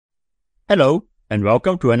Hello, and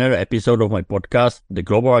welcome to another episode of my podcast, The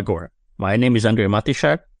Global Agora. My name is Andrej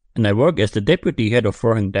Matišák, and I work as the Deputy Head of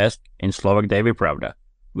Foreign Desk in Slovak Daily Pravda,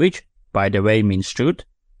 which, by the way, means truth,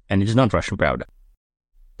 and it's not Russian Pravda.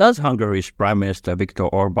 Does Hungary's Prime Minister Viktor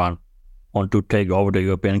Orbán want to take over the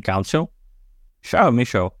European Council? Charles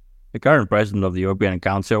Michel, the current President of the European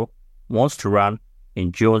Council, wants to run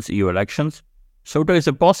in June's EU elections, so there is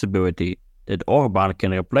a possibility that Orbán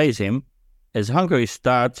can replace him as Hungary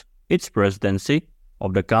starts its presidency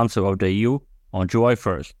of the Council of the EU on July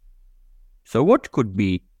 1st. So what could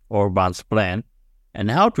be Orbán's plan and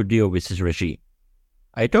how to deal with his regime?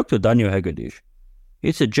 I talked to Daniel Hegedűs.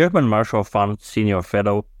 He's a German Marshall Fund Senior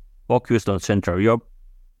Fellow focused on Central Europe,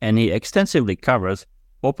 and he extensively covers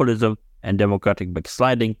populism and democratic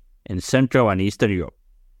backsliding in Central and Eastern Europe.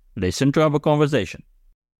 Listen to our conversation.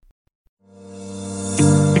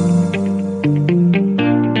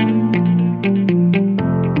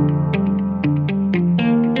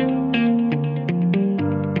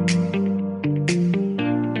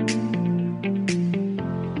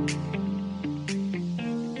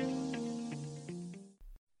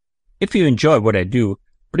 If you enjoy what I do,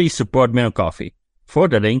 please support me on Coffee. For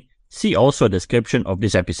the link, see also a description of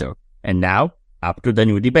this episode. And now, up to the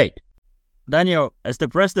new debate. Daniel, as the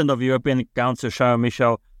President of the European Council, Charles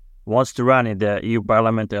Michel, wants to run in the EU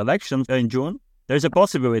parliamentary elections in June, there is a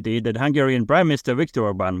possibility that Hungarian Prime Minister Viktor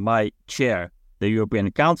Orbán might chair the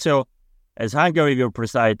European Council, as Hungary will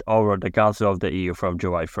preside over the Council of the EU from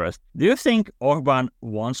July 1st. Do you think Orbán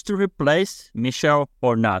wants to replace Michel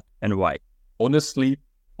or not, and why? Honestly,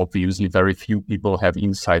 obviously, very few people have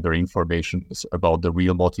insider information about the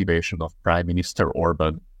real motivation of Prime Minister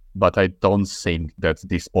Orbán, but I don't think that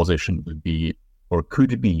this position would be or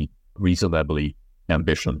could be reasonably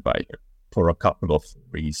ambitioned by him for a couple of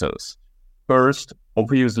reasons. First,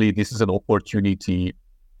 obviously, this is an opportunity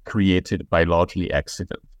created by largely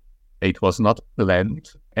accident. It was not planned,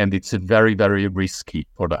 and it's very, very risky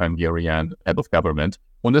for the Hungarian head of government.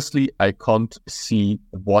 Honestly, I can't see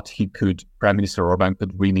what Prime Minister Orbán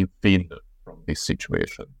could really win from this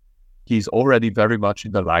situation. He's already very much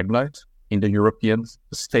in the limelight in the European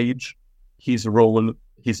stage. His role,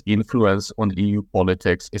 his influence on EU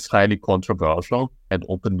politics is highly controversial and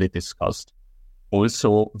openly discussed.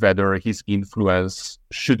 Also, whether his influence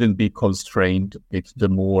shouldn't be constrained with the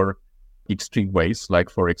more extreme ways,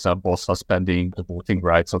 like, for example, suspending the voting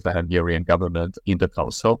rights of the Hungarian government in the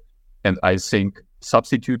Council. And I think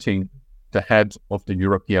substituting the head of the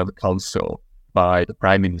European Council by the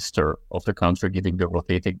Prime Minister of the country giving the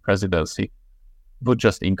rotating presidency would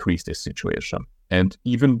just increase this situation. And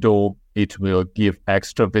even though it will give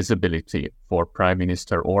extra visibility for Prime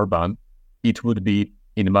Minister Orbán, it would be,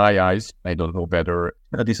 in my eyes, I don't know whether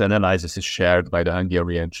this analysis is shared by the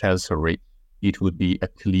Hungarian Chancellery, it would be a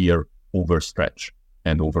clear overstretch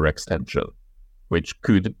and overextension, which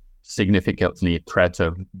could significantly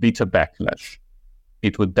threaten with a backlash.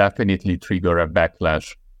 It would definitely trigger a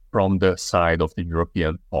backlash from the side of the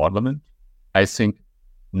European Parliament. I think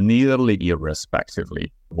nearly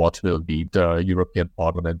irrespectively what will be the European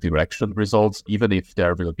Parliament election results, even if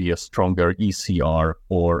there will be a stronger ECR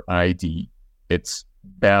or ID, it's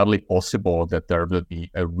barely possible that there will be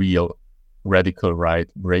a real radical right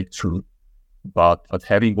breakthrough. But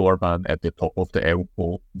having Orbán at the top of the EU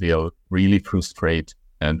poll will really frustrate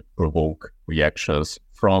and provoke reactions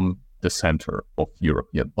from the center of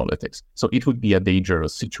European politics. So it would be a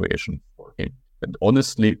dangerous situation for him. And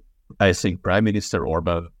honestly, I think Prime Minister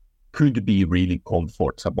Orbán could be really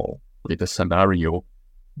comfortable with a scenario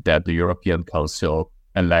that the European Council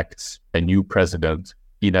elects a new president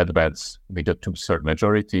in advance with a two-thirds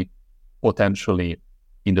majority, potentially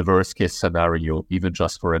in the worst-case scenario, even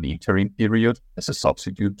just for an interim period as a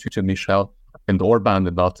substitute to Michel, and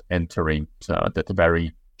Orbán not entering that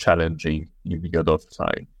very challenging period of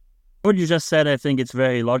time. What you just said, I think it's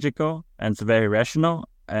very logical and it's very rational,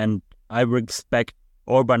 and I would expect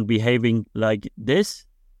Orbán behaving like this.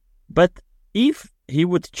 But if he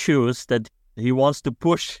would choose that he wants to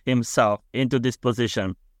push himself into this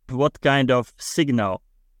position, what kind of signal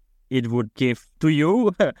it would give to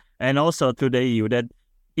you and also to the EU that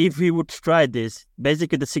if he would try this,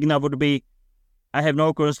 basically the signal would be, I have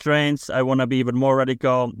no constraints, I want to be even more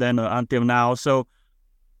radical than until now. So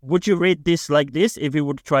would you read this like this if he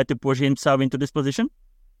would try to push himself into this position?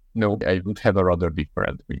 No, I would have a rather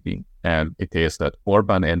different reading. And it is that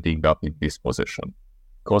Orbán ending up in this position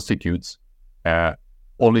constitutes a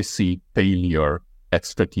policy failure at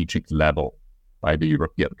strategic level by the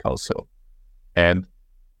European Council. And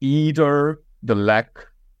either the lack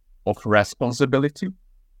of responsibility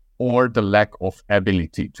or the lack of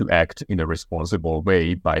ability to act in a responsible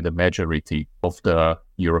way by the majority of the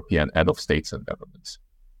European head of states and governments.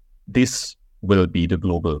 This will be the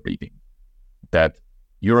global reading, that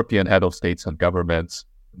European head of states and governments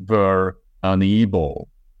were unable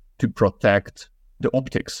to protect the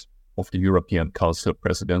optics of the European Council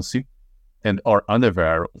presidency and are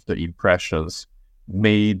unaware of the impressions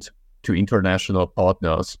made to international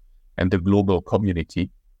partners and the global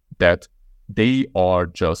community that they are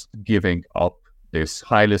just giving up this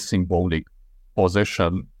highly symbolic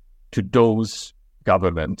position to those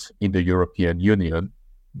governments in the European Union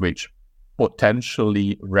which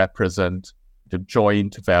potentially represent the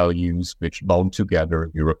joint values which bound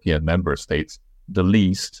together European member states the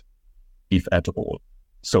least, if at all.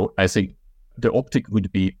 So I think the optic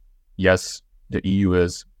would be, yes, the EU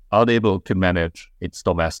is unable to manage its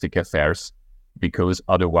domestic affairs because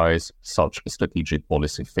otherwise such a strategic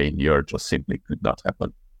policy failure just simply could not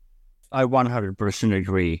happen. I 100%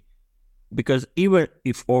 agree. Because even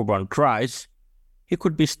if Orbán tries, he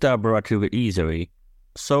could be stopped relatively easily.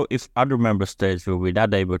 So if other member states will be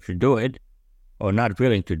not able to do it, or not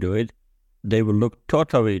willing to do it, they will look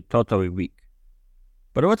totally weak.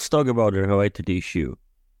 But let's talk about the related issue.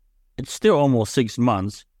 It's still almost 6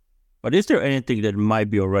 months, but is there anything that might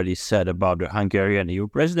be already said about the Hungarian EU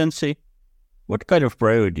presidency? What kind of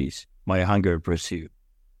priorities might Hungary pursue?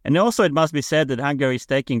 And also it must be said that Hungary is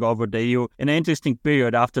taking over the EU in an interesting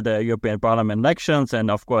period after the European Parliament elections, and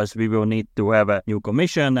of course we will need to have a new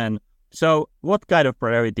commission. And so what kind of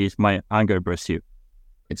priorities might Hungary pursue?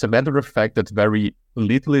 It's a matter of fact that very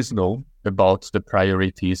little is known about the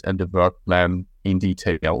priorities and the work plan in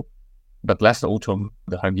detail. But last autumn,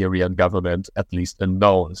 the Hungarian government at least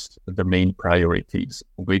announced the main priorities,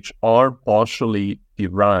 which are partially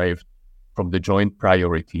derived from the joint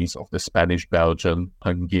priorities of the Spanish, Belgian,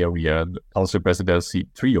 Hungarian Council presidency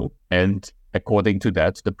trio. And according to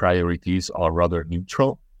that, the priorities are rather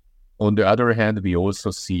neutral. On the other hand, we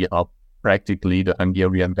also see how practically the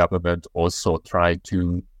Hungarian government also tries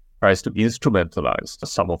to instrumentalize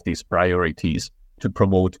some of these priorities to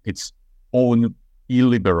promote its own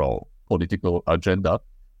illiberal political agenda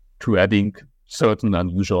through adding certain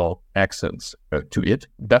unusual accents to it.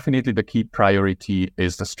 Definitely the key priority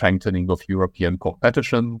is the strengthening of European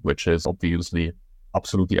competition, which is obviously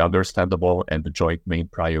absolutely understandable and the joint main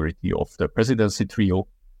priority of the presidency trio.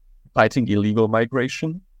 Fighting illegal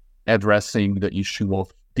migration, addressing the issue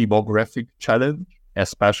of demographic challenge,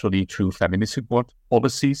 especially through feminist support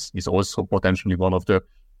policies, is also potentially one of the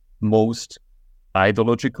most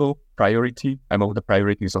ideological priority among the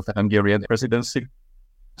priorities of the Hungarian presidency.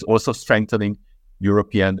 It's also strengthening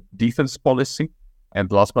European defense policy. And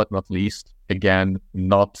last but not least, again,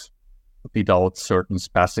 not without certain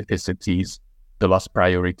specificities, the last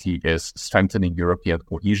priority is strengthening European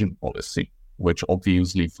cohesion policy, which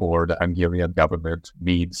obviously for the Hungarian government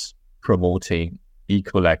means promoting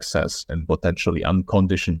equal access and potentially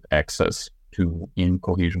unconditioned access to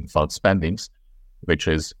in-cohesion fund spendings, which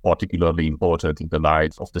is particularly important in the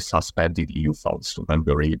light of the suspended EU funds to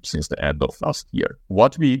Hungary since the end of last year.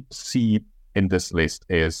 What we see in this list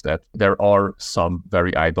is that there are some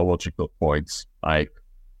very ideological points like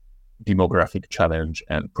demographic challenge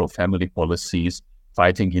and pro-family policies,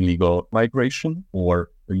 fighting illegal migration, or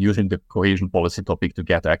using the cohesion policy topic to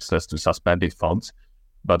get access to suspended funds.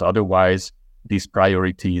 But otherwise, these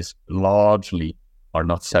priorities largely are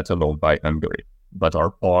not set alone by Hungary, but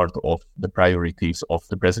are part of the priorities of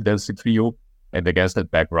the presidency trio. And against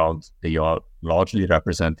that background, they are largely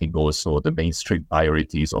representing also the mainstream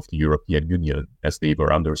priorities of the European Union as they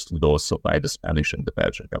were understood also by the Spanish and the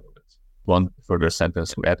Belgian governments. One further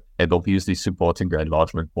sentence to add, and obviously supporting the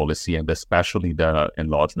enlargement policy and especially the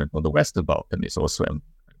enlargement on the Western Balkans is also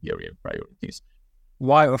Hungarian priorities.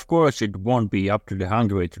 While of course it won't be up to the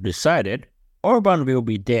Hungary to decide it, Orbán will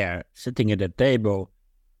be there, sitting at the table,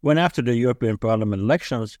 when after the European Parliament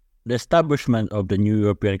elections, the establishment of the new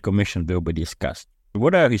European Commission will be discussed.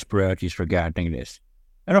 What are his priorities regarding this?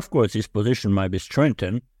 And of course, his position might be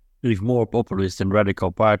strengthened if more populist and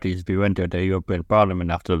radical parties will enter the European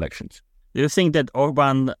Parliament after elections. Do you think that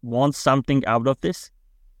Orbán wants something out of this?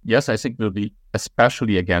 Yes, I think it will be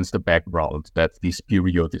especially against the background that this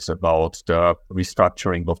period is about the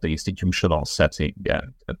restructuring of the institutional setting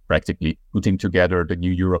and practically putting together the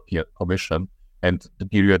new European Commission. And the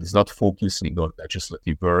period is not focusing on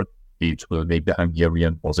legislative work. It will make the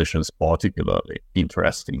Hungarian positions particularly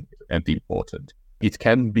interesting and important. It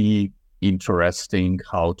can be interesting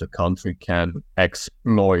how the country can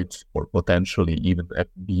exploit or potentially even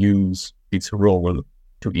abuse its role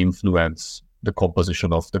to influence the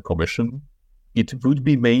composition of the Commission. It would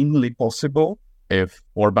be mainly possible if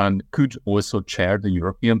Orbán could also chair the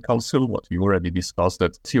European Council, what we already discussed,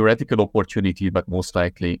 that theoretical opportunity, but most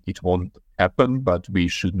likely it won't happen. But we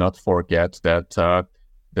should not forget that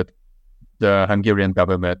that the Hungarian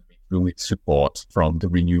government withdrew its support from the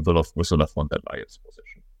renewal of Ursula von der Leyen's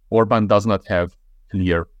position. Orbán does not have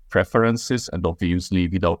clear preferences, and obviously,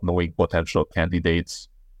 without knowing potential candidates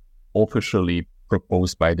officially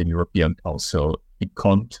proposed by the European Council, he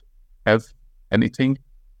can't have anything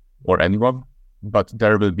or anyone. But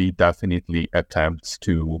there will be definitely attempts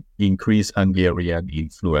to increase Hungarian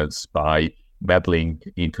influence by meddling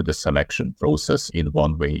into the selection process in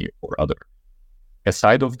one way or other.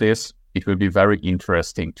 Aside of this, it will be very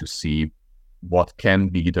interesting to see what can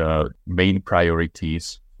be the main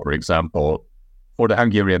priorities, for example, for the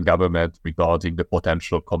Hungarian government regarding the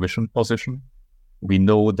potential commission position. We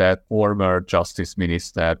know that former Justice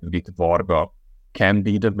Minister Viktor can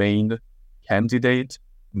be the main candidate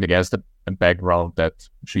against the background that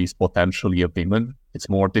she is potentially a woman. It's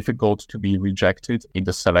more difficult to be rejected in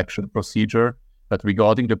the selection procedure. But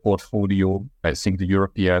regarding the portfolio, I think the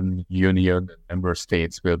European Union and member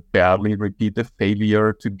states will barely repeat the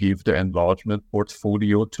failure to give the enlargement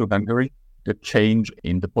portfolio to Hungary. The change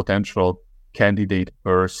in the potential candidate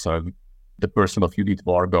person, the person of Judith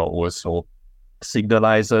Varga, also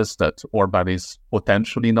signalizes that Orbán is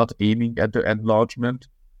potentially not aiming at the enlargement,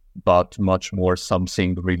 but much more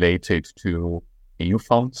something related to EU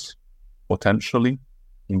funds, potentially.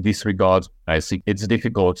 In this regard, I think it's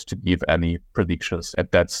difficult to give any predictions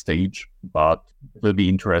at that stage, but it will be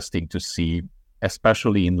interesting to see,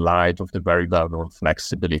 especially in light of the very well-known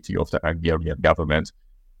flexibility of the Hungarian government,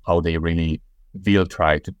 how they really will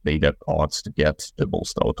try to play their cards to get the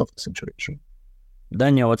most out of the situation.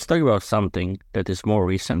 Daniel, let's talk about something that is more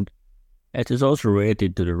recent. It is also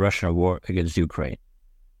related to the Russian war against Ukraine.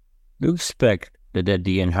 Do you expect that at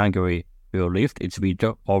the end Hungary will lift its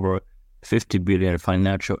veto over 50 billion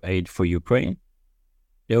financial aid for Ukraine?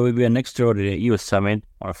 There will be an extraordinary EU summit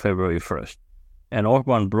on February 1st, and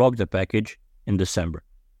Orbán blocked the package in December.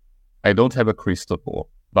 I don't have a crystal ball,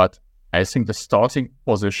 but I think the starting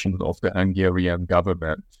position of the Hungarian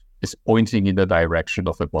government is pointing in the direction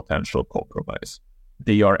of a potential compromise.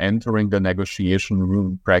 They are entering the negotiation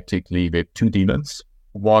room practically with two demons.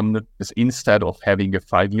 One is, instead of having a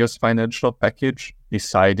 5 years financial package,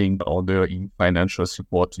 deciding on the financial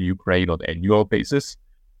support to Ukraine on an annual basis,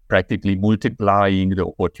 practically multiplying the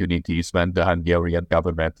opportunities when the Hungarian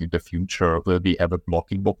government in the future will have a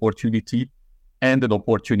blocking opportunity and an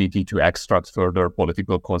opportunity to extract further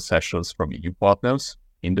political concessions from EU partners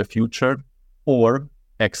in the future, or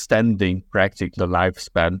extending practically the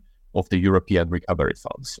lifespan of the European recovery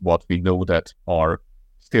funds, what we know that are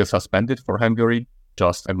still suspended for Hungary.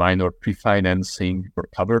 Just a minor pre-financing were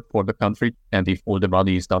covered for the country. And if all the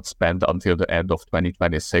money is not spent until the end of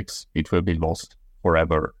 2026, it will be lost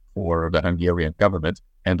forever for the Hungarian government.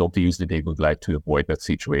 And obviously, they would like to avoid that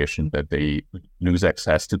situation that they lose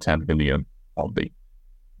access to 10 billion funding.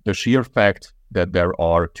 The sheer fact that there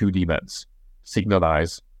are two demands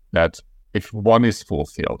signalize that if one is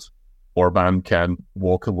fulfilled, Orbán can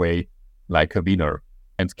walk away like a winner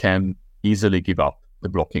and can easily give up the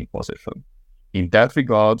blocking position. In that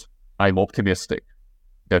regard, I'm optimistic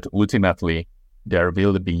that ultimately there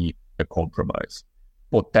will be a compromise.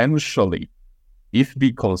 Potentially, if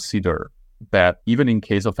we consider that even in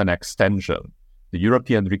case of an extension, the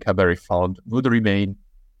European Recovery Fund would remain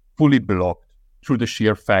fully blocked through the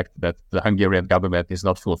sheer fact that the Hungarian government is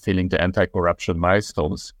not fulfilling the anti-corruption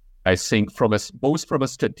milestones, I think both from a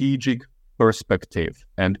strategic perspective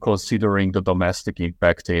and considering the domestic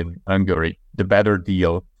impact in Hungary, the better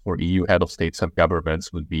deal for EU head of states and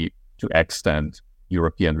governments would be to extend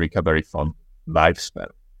European Recovery Fund lifespan,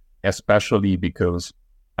 especially because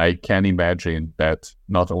I can imagine that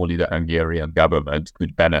not only the Hungarian government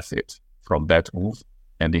could benefit from that move,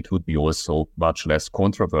 and it would be also much less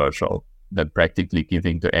controversial than practically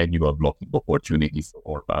giving the annual blocking opportunity for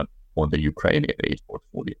Orbán on the Ukrainian aid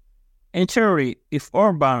portfolio. In theory, if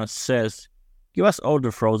Orbán says, give us all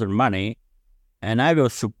the frozen money, and I will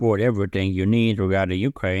support everything you need regarding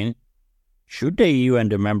Ukraine, should the EU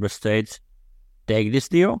and the member states take this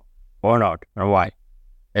deal or not, and why?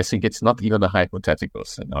 I think it's not even a hypothetical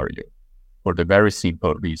scenario, for the very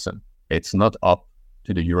simple reason it's not up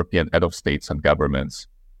to the European head of states and governments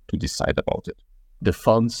to decide about it. The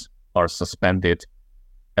funds are suspended,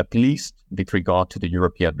 at least with regard to the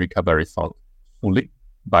European Recovery Fund, fully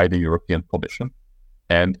by the European Commission.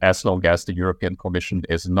 And as long as the European Commission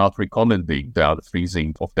is not recommending the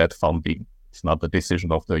unfreezing of that funding, it's not the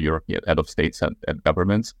decision of the European head of states and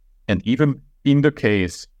governments. And even in the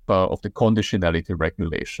case of the conditionality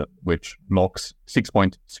regulation, which blocks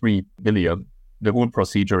 6.3 billion, the whole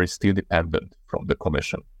procedure is still dependent from the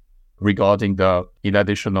Commission. Regarding the in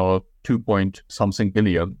additional 2-point-something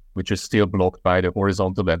billion, which is still blocked by the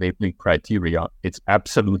horizontal enabling criteria, it's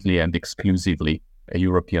absolutely and exclusively a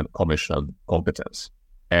European Commission competence.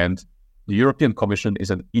 And the European Commission is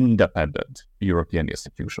an independent European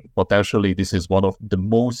institution. Potentially, this is one of the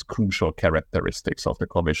most crucial characteristics of the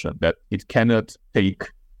Commission, that it cannot take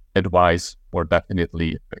advice or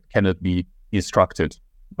definitely cannot be instructed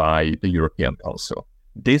by the European Council.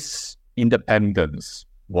 This independence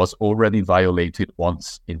was already violated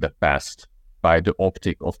once in the past by the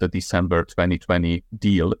optic of the December 2020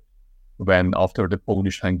 deal, when after the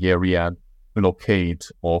Polish-Hungarian blockade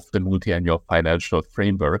of the multi-annual financial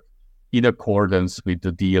framework, in accordance with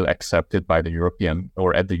the deal accepted by the European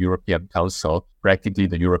or at the European Council, practically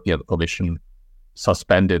the European Commission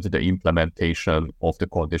suspended the implementation of the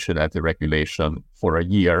conditionality regulation for a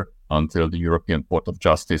year until the European Court of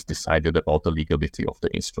Justice decided about the legality of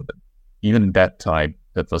the instrument. Even at that time,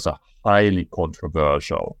 that was a highly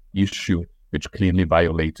controversial issue, which clearly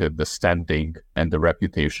violated the standing and the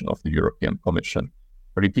reputation of the European Commission.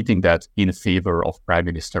 Repeating that in favor of Prime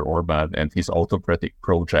Minister Orbán and his autocratic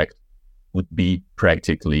project would be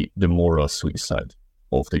practically the moral suicide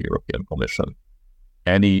of the European Commission.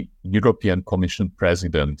 Any European Commission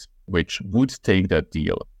president which would take that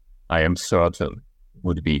deal, I am certain,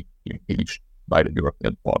 would be impeached by the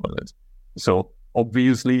European Parliament. So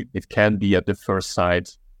obviously, it can be at the first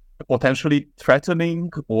sight a potentially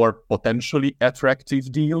threatening or potentially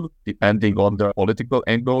attractive deal, depending on the political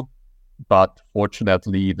angle. But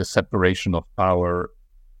fortunately, the separation of power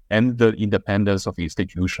and the independence of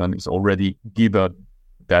institution is already given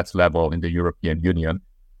that level in the European Union,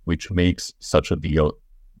 which makes such a deal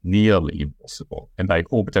nearly impossible. And I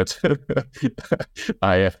hope that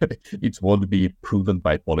it won't be proven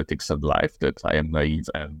by politics and life that I am naive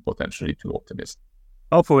and potentially too optimistic.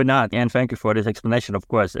 Hopefully not. And thank you for this explanation. Of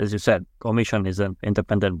course, as you said, Commission is an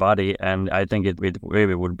independent body, and I think it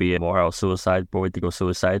really would be a moral suicide, political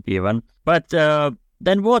suicide even. But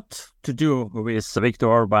then what to do with Viktor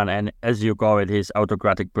Orbán and, as you call it, his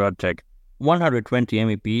autocratic project? 120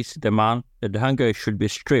 MEPs demand that Hungary should be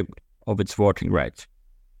stripped of its voting rights.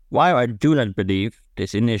 While I do not believe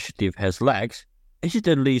this initiative has legs, is it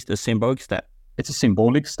at least a symbolic step? It's a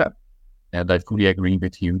symbolic step. And I fully agree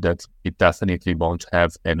with you that it definitely won't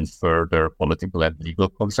have any further political and legal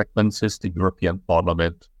consequences. The European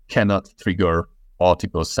Parliament cannot trigger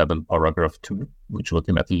Article 7, Paragraph 2, which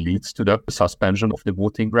ultimately leads to the suspension of the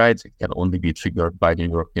voting rights. It can only be triggered by the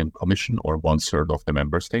European Commission or 1/3 of the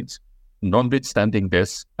member states. Notwithstanding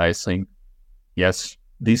this, I think, yes,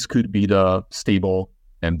 this could be the stable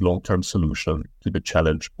and long-term solution to the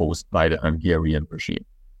challenge posed by the Hungarian regime.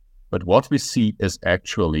 But what we see is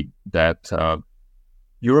actually that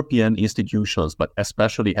European institutions, but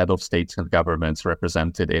especially head of states and governments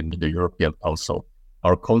represented in the European Council,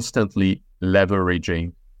 are constantly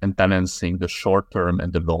leveraging and balancing the short-term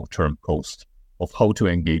and the long-term cost of how to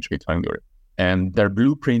engage with Hungary. And their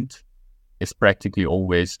blueprint is practically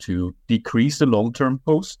always to decrease the long-term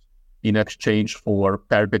cost in exchange for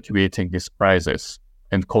perpetuating this crisis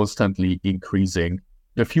and constantly increasing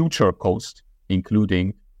the future cost,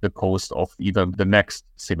 including the cost of even the next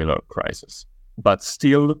similar crisis. But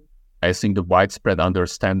still, I think the widespread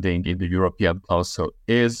understanding in the European Council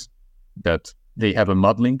is that they have a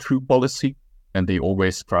muddling through policy, and they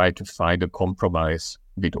always try to find a compromise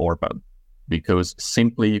with Orbán, because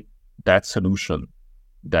simply that solution,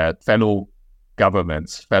 that fellow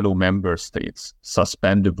governments, fellow member states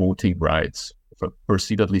suspend the voting rights of a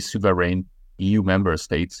perceivably sovereign EU member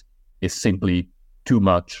states, is simply too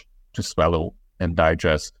much to swallow and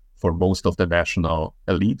digest for most of the national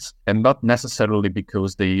elites, and not necessarily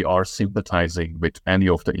because they are sympathizing with any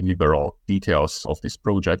of the illiberal details of this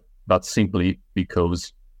project, but simply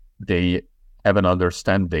because they have an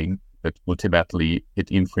understanding that ultimately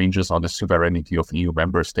it infringes on the sovereignty of EU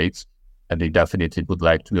member states, and they definitely would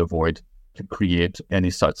like to avoid to create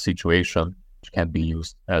any such situation which can be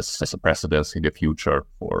used as a precedent in the future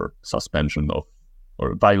for suspension of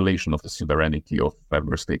or violation of the sovereignty of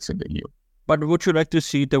member states in the EU. But would you like to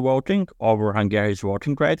see the voting over Hungary's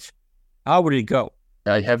voting rights? How would it go?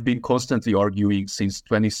 I have been constantly arguing since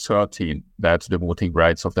 2013 that the voting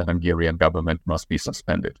rights of the Hungarian government must be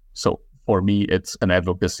suspended. So for me, it's an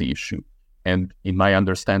advocacy issue. And in my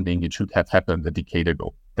understanding, it should have happened a decade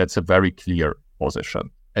ago. That's a very clear position.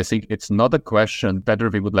 I think it's not a question whether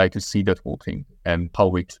we would like to see that voting and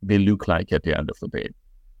how it will look like at the end of the day.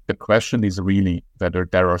 The question is really whether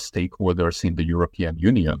there are stakeholders in the European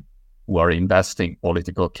Union who are investing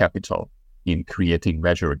political capital in creating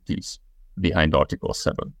majorities behind Article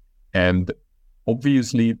 7. And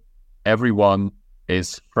obviously, everyone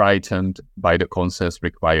is frightened by the consensus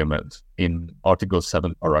requirement in Article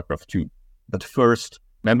 7, paragraph 2. But first,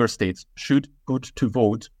 member states should put to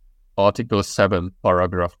vote Article 7,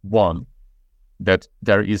 paragraph 1, that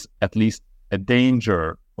there is at least a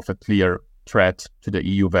danger of a clear threat to the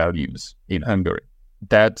EU values in Hungary.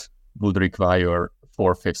 That would require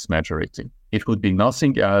 4/5 majority. It would be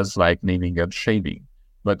nothing else like naming and shaming,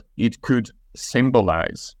 but it could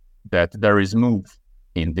symbolize that there is move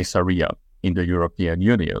in this area in the European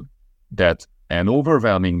Union, that an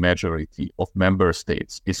overwhelming majority of member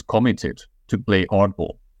states is committed to play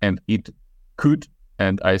hardball, and it could,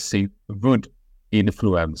 and I think would,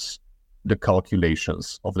 influence the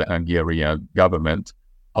calculations of the Hungarian government,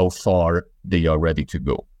 how far they are ready to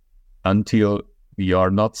go. Until we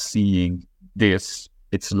are not seeing this,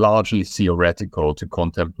 it's largely theoretical to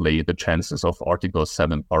contemplate the chances of Article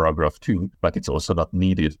 7, paragraph 2, but it's also not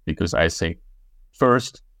needed, because I think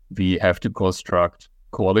first we have to construct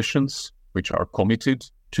coalitions which are committed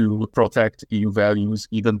to protect EU values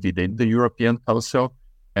even within the European Council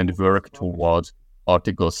and work towards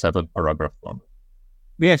Article 7, paragraph 1.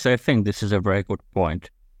 Yes, I think this is a very good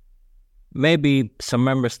point. Maybe some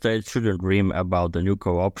member states shouldn't dream about the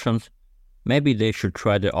nuclear options. Maybe they should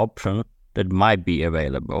try the option that might be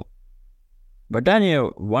available. But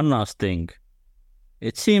Daniel, one last thing.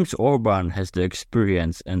 It seems Orbán has the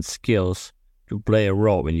experience and skills to play a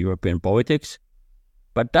role in European politics.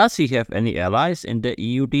 But does he have any allies in the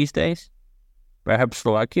EU these days? Perhaps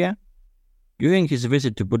Slovakia? During his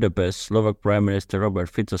visit to Budapest, Slovak Prime Minister Robert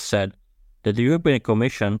Fico said that the European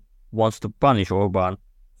Commission wants to punish Orbán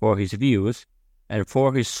for his views and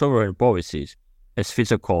for his sovereign policies, as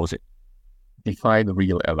Fico calls it. Define a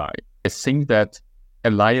real ally. I think that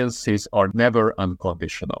alliances are never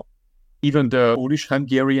unconditional. Even the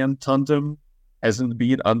Polish-Hungarian tandem hasn't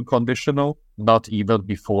been unconditional, not even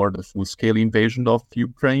before the full-scale invasion of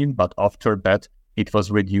Ukraine, but after that it was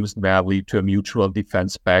reduced badly to a mutual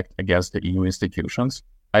defense pact against the EU institutions.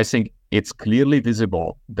 I think it's clearly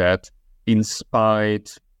visible that in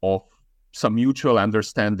spite of some mutual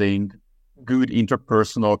understanding, good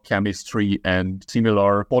interpersonal chemistry, and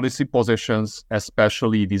similar policy positions,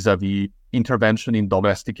 especially vis-a-vis intervention in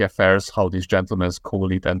domestic affairs, how these gentlemen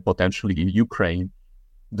call it, and potentially in Ukraine,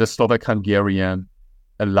 the Slovak-Hungarian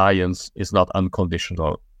alliance is not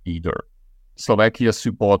unconditional either. Slovakia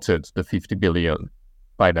supported the 50 billion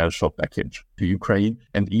financial package to Ukraine,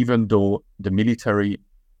 and even though the military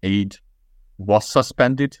aid was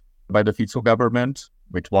suspended by the Fico government,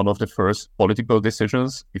 with one of the first political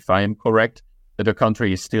decisions, if I am correct, that the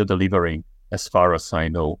country is still delivering, as far as I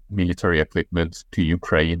know, military equipment to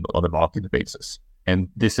Ukraine on a market basis. And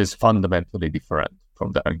this is fundamentally different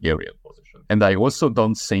from the Hungarian position. And I also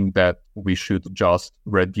don't think that we should just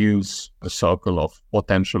reduce the circle of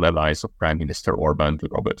potential allies of Prime Minister Orbán to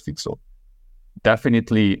Robert Fico.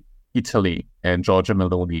 Definitely Italy and Giorgia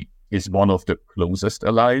Meloni is one of the closest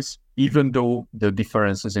allies, even though the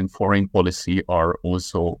differences in foreign policy are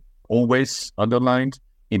also always underlined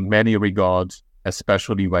in many regards,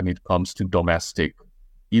 especially when it comes to domestic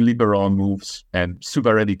illiberal moves and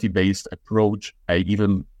sovereignty-based approach. I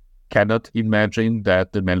even cannot imagine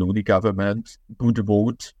that the Meloni government would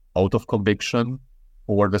vote out of conviction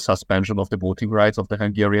for the suspension of the voting rights of the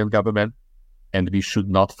Hungarian government. And we should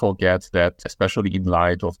not forget that, especially in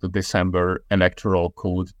light of the December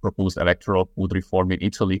proposed electoral code reform in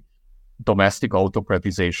Italy, domestic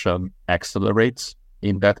autocratization accelerates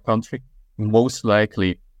in that country. Most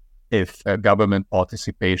likely, if government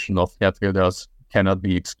participation of Geert cannot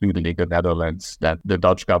be excluded in the Netherlands, that the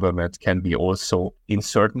Dutch government can be also, in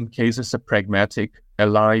certain cases, a pragmatic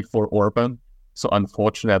ally for Orbán. So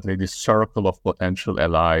unfortunately, the circle of potential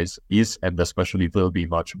allies is, and especially will be,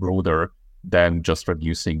 much broader than just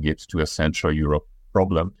reducing it to a Central Europe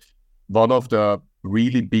problem. One of the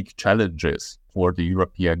really big challenges for the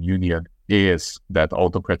European Union is that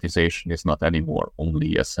autocratization is not anymore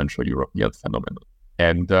only a Central European phenomenon.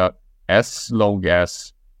 And as long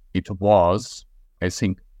as it was, I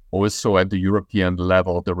think also at the European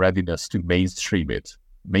level, the readiness to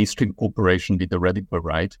mainstream cooperation with the radical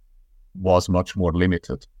right was much more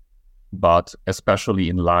limited. But especially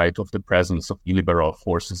in light of the presence of illiberal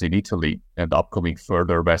forces in Italy and upcoming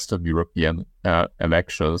further Western European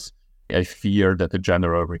elections, I fear that the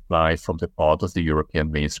general reply from the part of the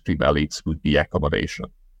European mainstream elites would be accommodation.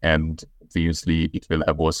 And obviously, it will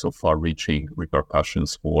have also far-reaching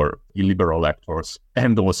repercussions for illiberal actors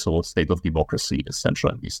and also state of democracy in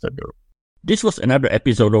Central and Eastern Europe. This was another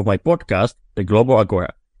episode of my podcast, The Global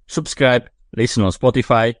Agora. Subscribe, listen on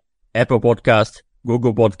Spotify, Apple Podcast,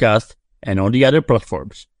 Google Podcast, and on the other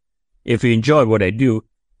platforms. If you enjoy what I do,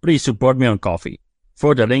 please support me on Ko-fi.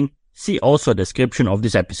 For the link, see also the description of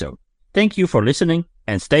this episode. Thank you for listening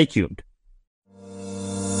and stay tuned.